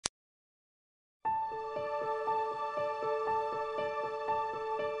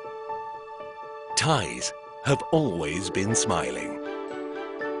Thais have always been smiling.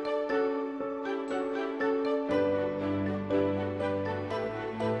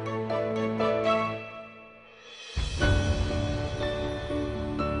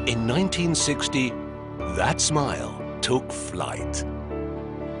 In 1960, that smile took flight.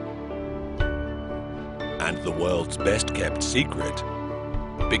 And the world's best-kept secret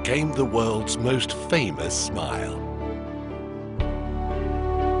became the world's most famous smile.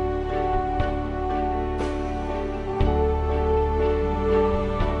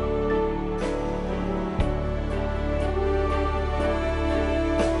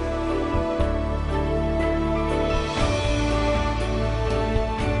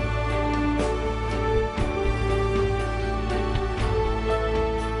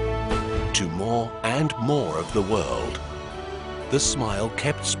 To more and more of the world, the smile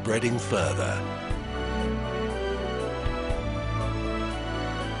kept spreading further.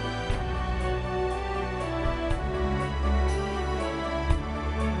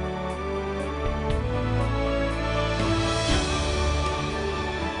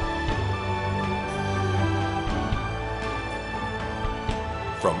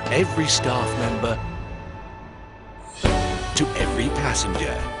 From every staff member to every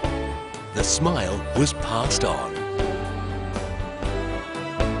passenger, the smile was passed on.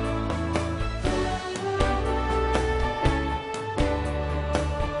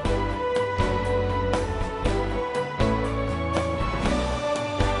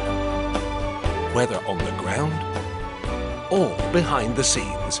 Whether on the ground or behind the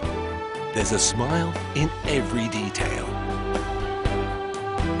scenes, there's a smile in every detail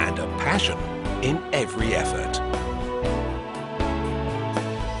and a passion in every effort.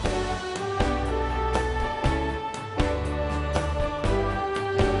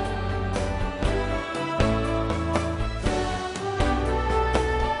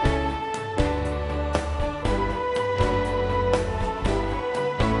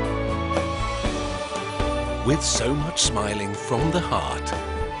 With so much smiling from the heart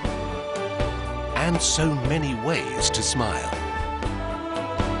and so many ways to smile,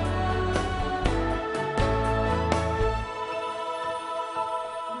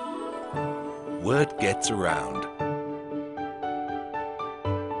 word gets around.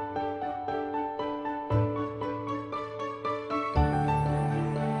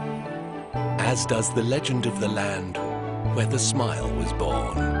 As does the legend of the land where the smile was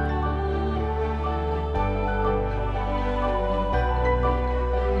born.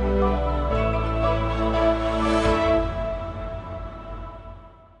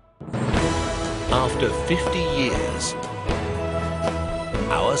 After 50 years,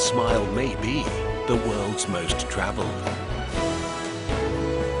 our smile may be the world's most traveled,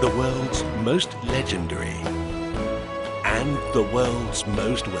 the world's most legendary, and the world's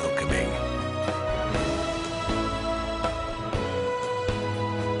most welcoming.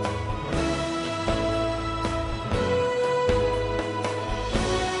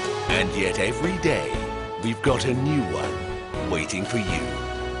 And yet every day, we've got a new one waiting for you.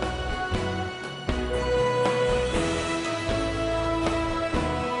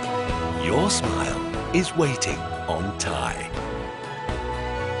 Your smile is waiting on Thai.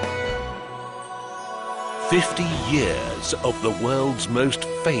 50 years of the world's most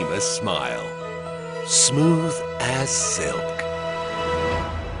famous smile. Smooth as silk.